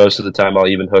I mean most of the time I'll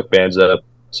even hook bands up.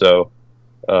 So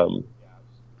um,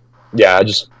 yeah, I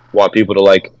just want people to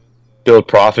like build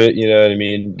profit. You know what I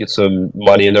mean? Get some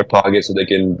money in their pocket so they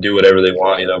can do whatever they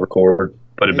want. You know, record,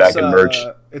 put it back in merch.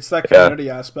 It's that Yeah. community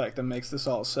aspect that makes this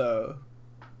all so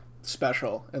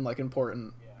special and like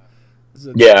important.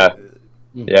 Yeah.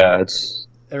 Yeah,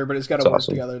 Everybody's got to it's work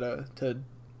awesome. together to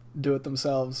do it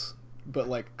themselves, but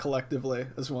like collectively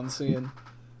as one scene.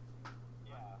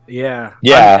 Yeah.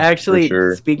 Yeah, Actually, for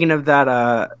sure. speaking of that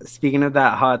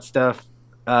hot stuff,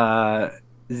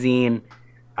 zine,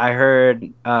 I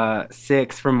heard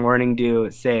Six from Morning Dew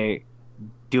say,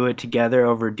 "Do it together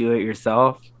over do it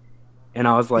yourself," and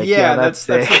I was like, "Yeah, that's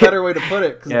that's the sick." better way to put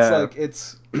it because Yeah.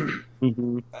 it's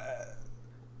Mhm.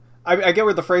 I get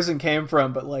where the phrasing came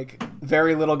from, but like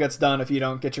very little gets done if you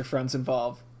don't get your friends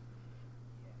involved.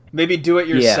 Maybe do it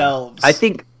Yeah. yourselves. I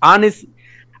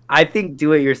think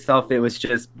do it yourself. It was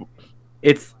just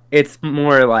it's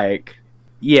more like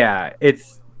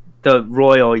it's the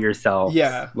royal yourself.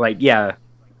 Yeah. Like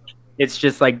it's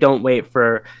just like don't wait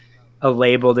for a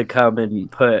label to come and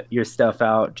put your stuff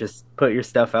out. Just put your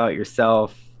stuff out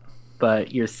yourself,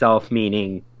 but yourself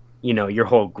meaning, your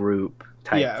whole group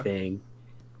type Yeah. thing.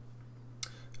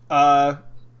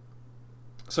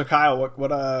 So Kyle,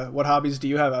 what hobbies do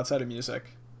you have outside of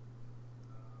music?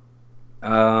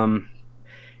 Um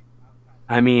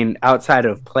I mean, outside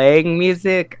of playing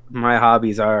music, my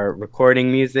hobbies are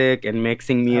recording music and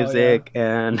mixing Hell yeah. music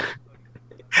and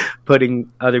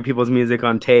putting other people's music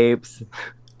on tapes.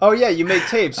 Oh yeah, you make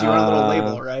tapes. You run a little Uh,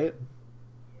 label, right?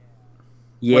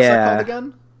 What's that called yeah,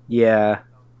 again? yeah.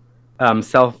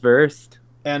 Self-versed.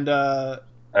 And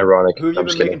Ironic. who have you I'm been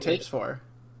just making kidding. tapes for?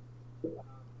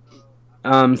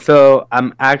 So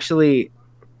I'm actually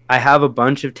I have a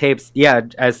bunch of tapes. Yeah,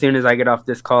 as soon as I get off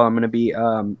this call, I'm gonna be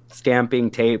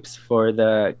stamping tapes for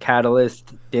the Catalyst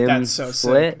That's Dim so sick.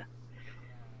 split.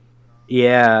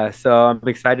 Yeah, so I'm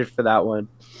excited for that one.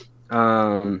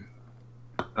 Um,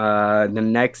 the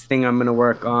next thing I'm gonna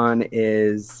work on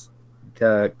is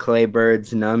the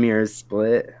Claybirds Numb Ears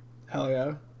split, Hell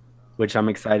yeah. which I'm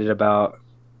excited about.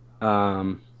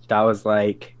 That was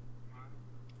like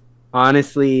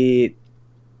honestly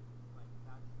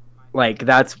like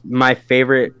that's my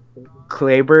favorite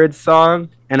Claybirds song,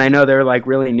 and I know they're like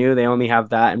really new. They only have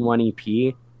that in one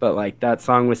EP, but like that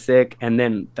song was sick. And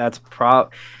then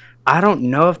I don't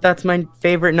know if that's my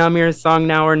favorite Numb Ears song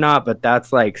now or not, but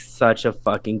that's like such a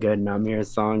fucking good Numb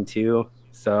Ears song too.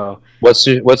 So What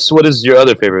is your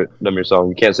other favorite number song?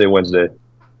 You can't say Wednesday.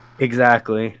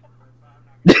 exactly.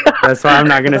 That's why I'm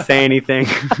not gonna say anything.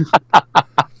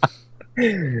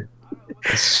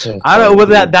 So I don't know. Well,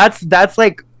 funny, that's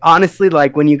like honestly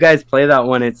like when you guys play that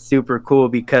one, it's super cool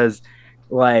because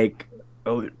like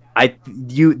oh,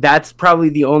 that's probably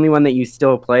the only one that you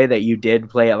still play that you did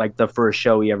play at like the first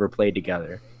show we ever played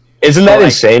together. Isn't So that like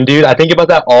insane, dude? I think about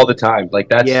that all the time. Like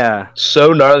that's yeah,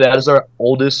 so gnarly. That is our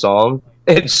oldest song.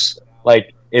 It's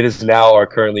like it is now our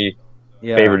currently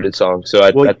yeah. favorited song. So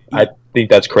I Well, I, I think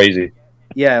that's crazy.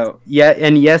 yeah.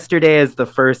 And yesterday is the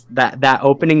first that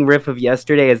opening riff of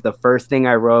yesterday is the first thing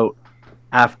I wrote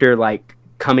after like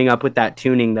coming up with that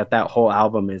tuning that whole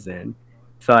album is in.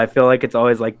 So I feel like it's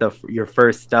always like your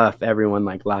first stuff everyone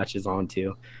like latches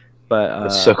onto. But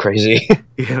That's so crazy.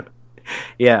 yeah,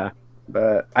 yeah.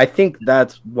 But I think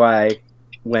that's why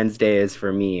Wednesday is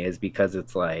for me is because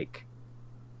it's like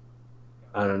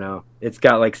I don't know, it's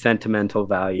got like sentimental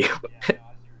value.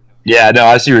 Yeah, no,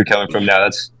 I see where you're coming from now.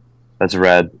 That's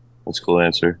rad. That's a cool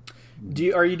answer.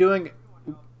 Are you doing?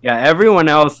 Yeah, everyone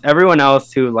else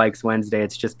who likes Wednesday,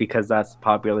 it's just because that's a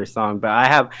popular song. But I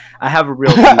have a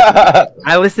real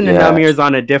I listen to Numb Yeah. Ears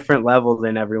on a different level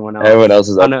than everyone else. Everyone else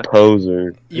is On a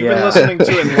poser. You've Yeah. been listening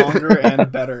to it longer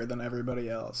and better than everybody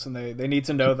else, and they need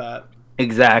to know that.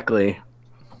 Exactly.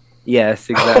 Yes,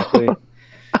 exactly.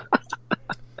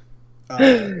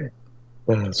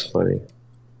 That's funny.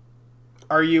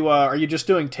 Are you just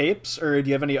doing tapes, or do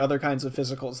you have any other kinds of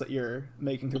physicals that you're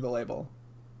making through the label?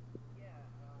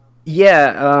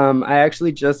 Yeah, I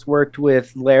actually just worked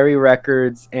with Larry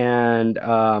Records and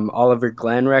Oliver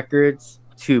Glenn Records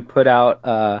to put out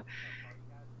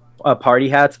a Party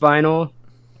Hats vinyl,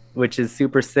 which is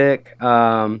super sick.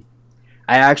 I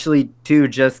actually too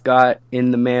just got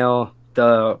in the mail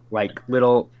the like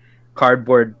little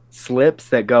cardboard slips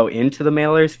that go into the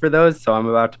mailers for those, so I'm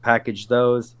about to package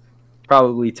those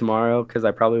probably tomorrow because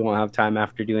I probably won't have time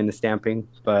after doing the stamping.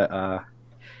 But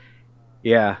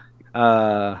yeah.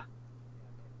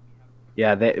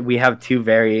 Yeah, we have two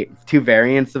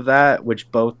variants of that,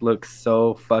 which both look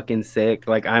so fucking sick.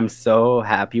 Like I'm so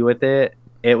happy with it.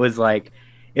 It was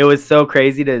so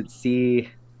crazy to see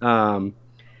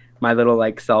my little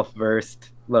like self-versed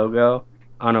logo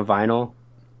on a vinyl.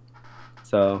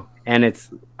 So, and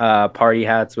it's Party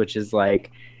Hats, which is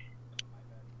like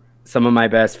some of my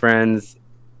best friends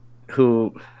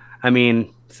who, I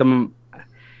mean,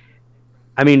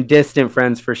 distant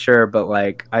friends for sure, but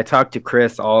like I talk to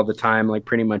Chris all the time, like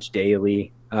pretty much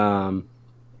daily.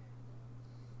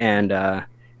 And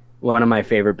one of my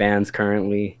favorite bands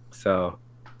currently, so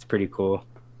it's pretty cool.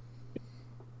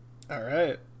 All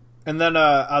right. And then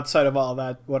outside of all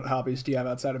that, what hobbies do you have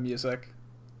outside of music?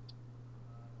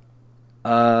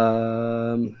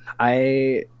 I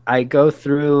go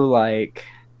through like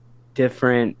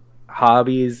different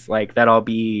hobbies like that I'll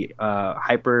be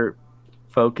hyper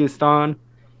focused on.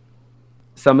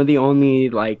 Some of the only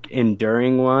like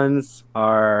enduring ones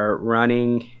are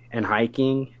running and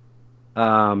hiking.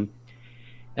 Um,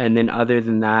 and then other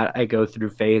than that, I go through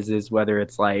phases, whether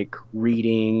it's like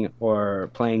reading or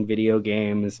playing video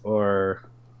games or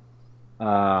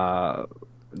uh,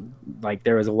 like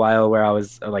there was a while where I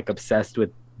was like obsessed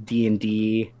with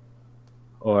D&D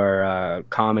or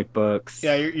comic books.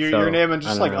 Yeah, you're naming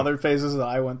just like other phases that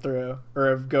I went through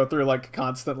or go through like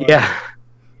constantly. Yeah.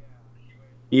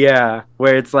 Yeah,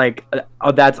 where it's like,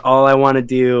 oh, that's all I want to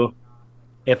do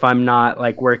if I'm not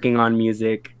like working on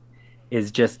music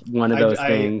is just one of those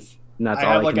things. and that's I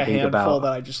all have I like can a think handful about.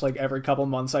 that I just like every couple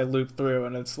months I loop through,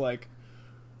 and it's like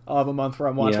I'll have a month where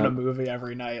I'm watching Yeah. a movie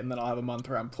every night, and then I'll have a month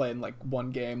where I'm playing like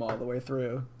one game all the way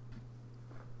through.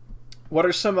 What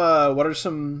are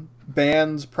some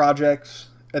bands, projects,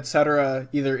 etc.,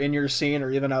 either in your scene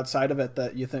or even outside of it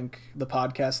that you think the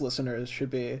podcast listeners should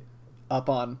be up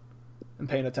on and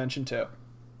paying attention to?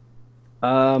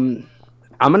 I'm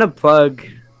gonna plug.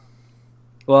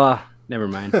 Well, never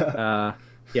mind.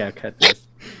 Yeah, cut this.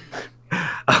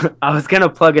 I was gonna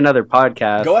plug another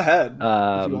podcast. Go ahead if you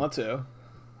Um, want to.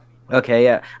 okay,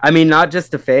 yeah. I mean, not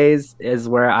just a phase is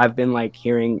where I've been like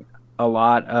hearing a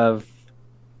lot of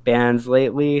bands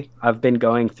lately. I've been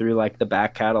going through like the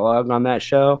back catalog on that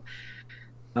show.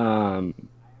 Um,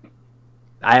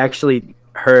 I actually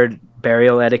heard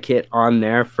Burial Etiquette on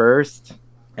there first,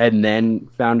 and then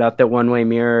found out that One Way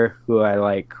Mirror, who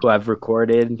I've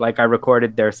recorded, like I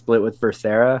recorded their split with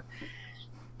Versera,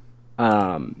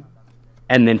 um,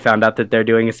 and then found out that they're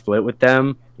doing a split with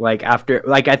them. Like after,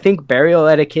 like I think Burial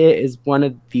Etiquette is one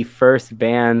of the first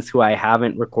bands who I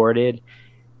haven't recorded,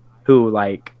 who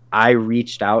like I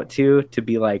reached out to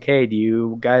be like, hey, do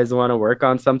you guys want to work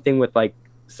on something with like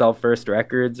Self First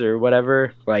Records or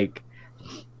whatever? Like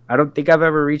I don't think I've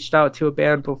ever reached out to a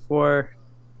band before.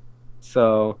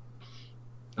 So,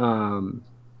 um,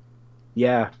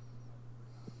 yeah,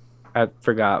 I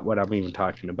forgot what I'm even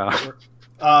talking about.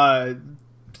 Uh,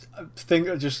 think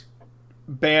just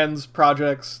bands,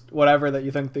 projects, whatever that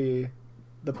you think the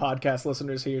podcast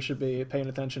listeners here should be paying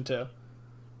attention to.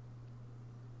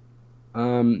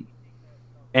 um,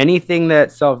 Anything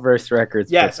that Self Verse Records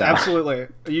Yes, puts out. absolutely.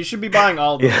 You should be buying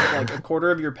all of them. Yeah. If like a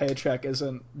quarter of your paycheck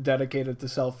isn't dedicated to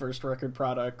Self First Record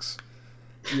products,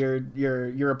 you're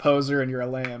a poser and you're a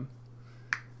lamb.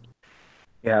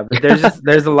 Yeah, but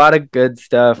there's a lot of good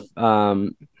stuff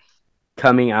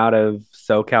coming out of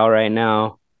SoCal right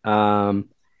now.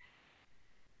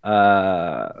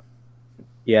 Uh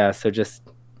yeah, so just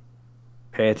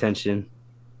pay attention.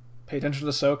 Pay attention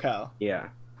to SoCal. Yeah.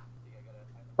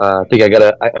 I think I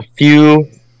got a few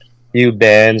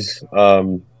bands.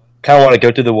 Kind of want to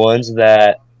go to the ones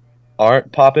that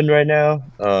aren't popping right now.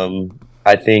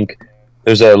 I think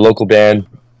there's a local band,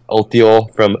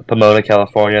 Oathiel from Pomona,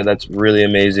 California. That's really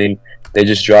amazing. They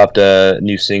just dropped a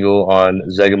new single on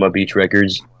Zegama Beach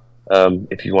Records.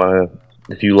 If you want to,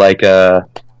 if you like, trying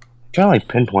to like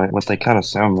pinpoint what they kind of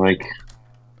sound like.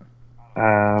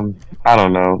 I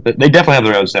don't know. They definitely have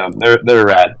their own sound. They're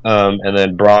rad. And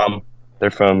then Brahm,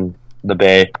 they're from the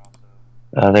Bay.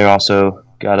 They also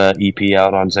got a EP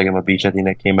out on Zegama Beach. I think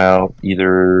that came out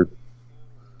either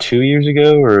 2 years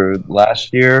ago or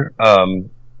last year.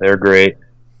 They're great.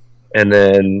 And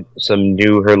then some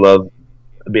new Her Love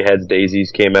Beheads Daisies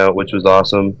came out, which was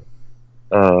awesome.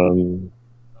 Um,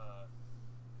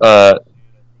 uh,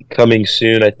 Coming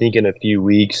soon, I think in a few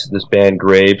weeks, this band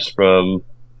Grapes from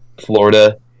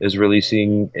Florida is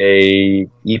releasing a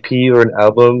EP or an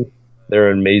album.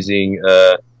 They're an amazing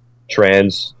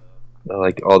trans,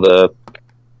 like all the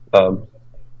um,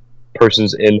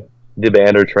 persons in the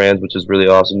band are trans, which is really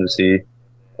awesome to see.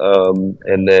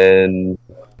 And then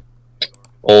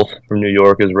Ulf from New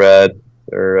York is rad.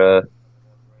 They're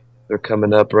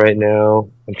coming up right now.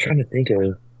 I'm trying to think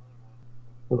of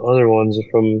what other ones are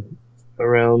from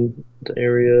around the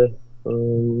area.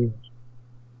 Um,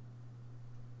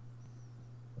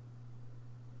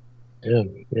 yeah,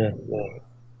 yeah.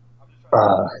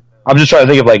 I'm just trying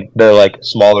to think of like the like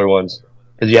smaller ones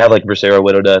because you have like Versera,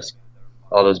 Widow Dusk,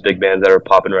 all those big bands that are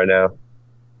popping right now.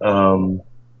 Um,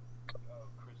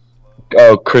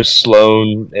 Chris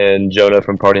Sloan and Jonah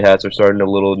from Party Hats are starting a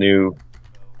little new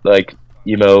like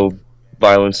emo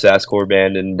violent sasscore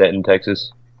band in Denton,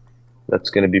 Texas. That's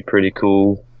gonna be pretty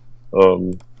cool.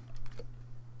 Um,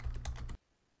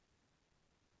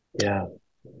 yeah,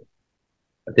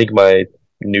 I think my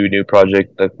new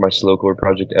project, like my slowcore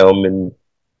project, Elm, and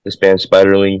this band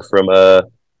Spiderling from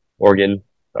Oregon,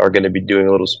 are gonna be doing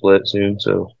a little split soon.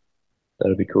 So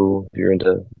that'll be cool if you're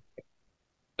into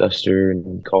Duster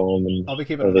and Calm and I'll be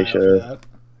keeping an eye out for Elevation. that.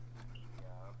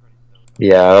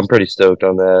 Yeah, I'm pretty stoked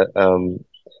on that.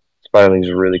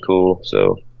 Spiderling's really cool,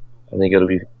 so I think it'll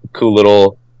be a cool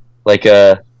little, like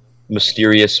a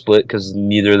mysterious split because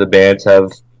neither of the bands have,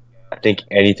 I think,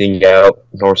 anything out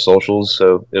nor socials,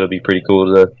 so it'll be pretty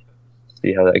cool to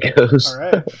see how that All goes.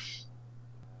 right.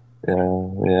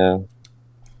 Yeah.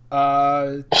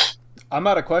 I'm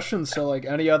out of questions. So, like,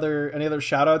 any other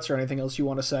shout outs or anything else you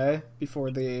want to say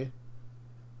before we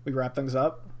wrap things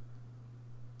up?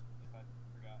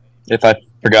 If I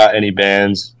forgot any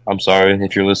bands, I'm sorry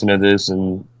if you're listening to this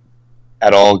and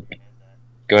at all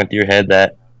going through your head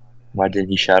that why didn't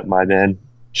he shout my band?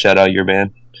 shout out your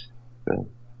band. So,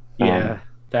 Yeah,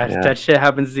 yeah. that shit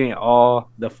happens to me all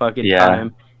the fucking Yeah.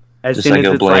 time. As Just soon I as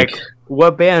go it's blank. like,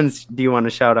 what bands do you want to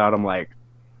shout out? I'm like,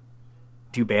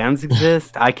 do bands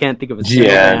exist? I can't think of a single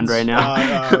Yeah. band right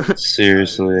now.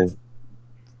 Seriously.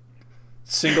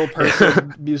 Single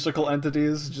person musical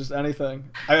entities, just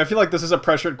anything. I feel like this is a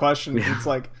pressured question because it's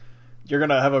like you're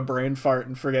gonna have a brain fart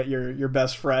and forget your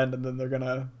best friend, and then they're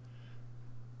gonna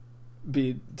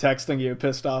be texting you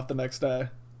pissed off the next day.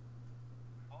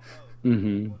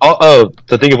 Mm-hmm.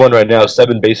 To think of one right now,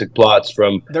 Seven Basic Plots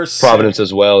from They're Providence sick.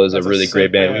 as well is That's a really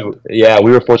great sick band.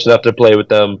 We were fortunate enough to play with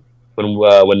them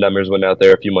when Numbers went out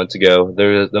there a few months ago.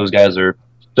 Those guys are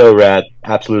so rad,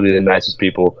 absolutely the nicest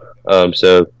people.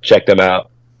 So check them out.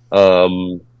 There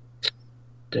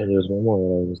was one more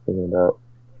that I was thinking about.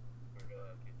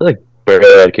 I feel like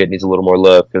Bughead Kid needs a little more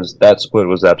love because that split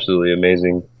was absolutely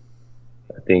amazing.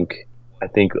 I think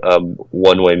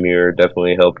One Way Mirror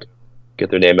definitely helped get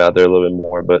their name out there a little bit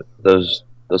more. But those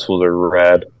fools are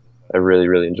rad. I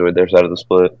really enjoyed their side of the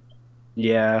split.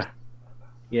 Yeah.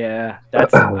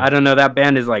 That's I don't know. That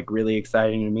band is like really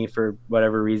exciting to me for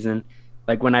whatever reason.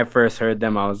 Like when I first heard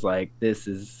them, I was like, "This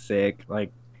is sick."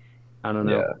 Like I don't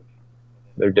know. Yeah,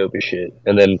 they're dope as shit.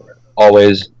 And then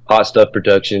always Hot Stuff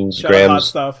Productions. Shout out Hot Graham's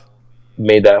Stuff.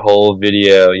 made that whole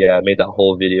video. Yeah, made that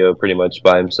whole video pretty much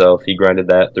by himself. He grinded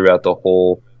that throughout the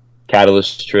whole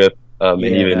Catalyst trip, and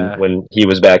even when he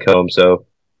was back home. So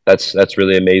that's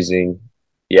really amazing.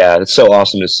 Yeah, it's so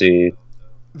awesome to see.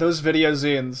 Those video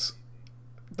zines,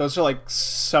 those are like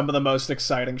some of the most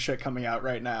exciting shit coming out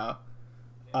right now.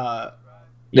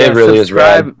 It really is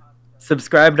rad.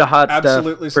 Subscribe to Hot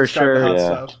Absolutely Stuff for sure. Hot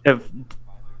Stuff. If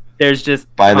there's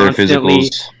just buy their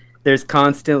physicals. There's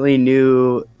constantly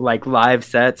new like live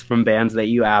sets from bands that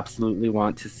you absolutely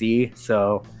want to see.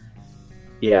 So,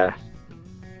 yeah.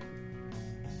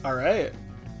 All right.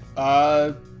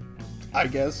 I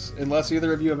guess unless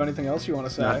either of you have anything else you want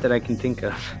to say. Not that I can think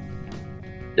of.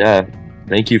 Yeah.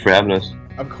 Thank you for having us.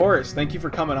 Of course. Thank you for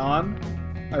coming on.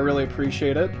 I really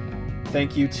appreciate it.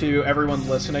 Thank you to everyone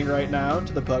listening right now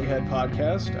to the Bughead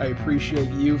podcast. I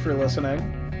appreciate you for listening.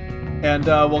 And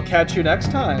we'll catch you next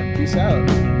time. Peace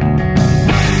out.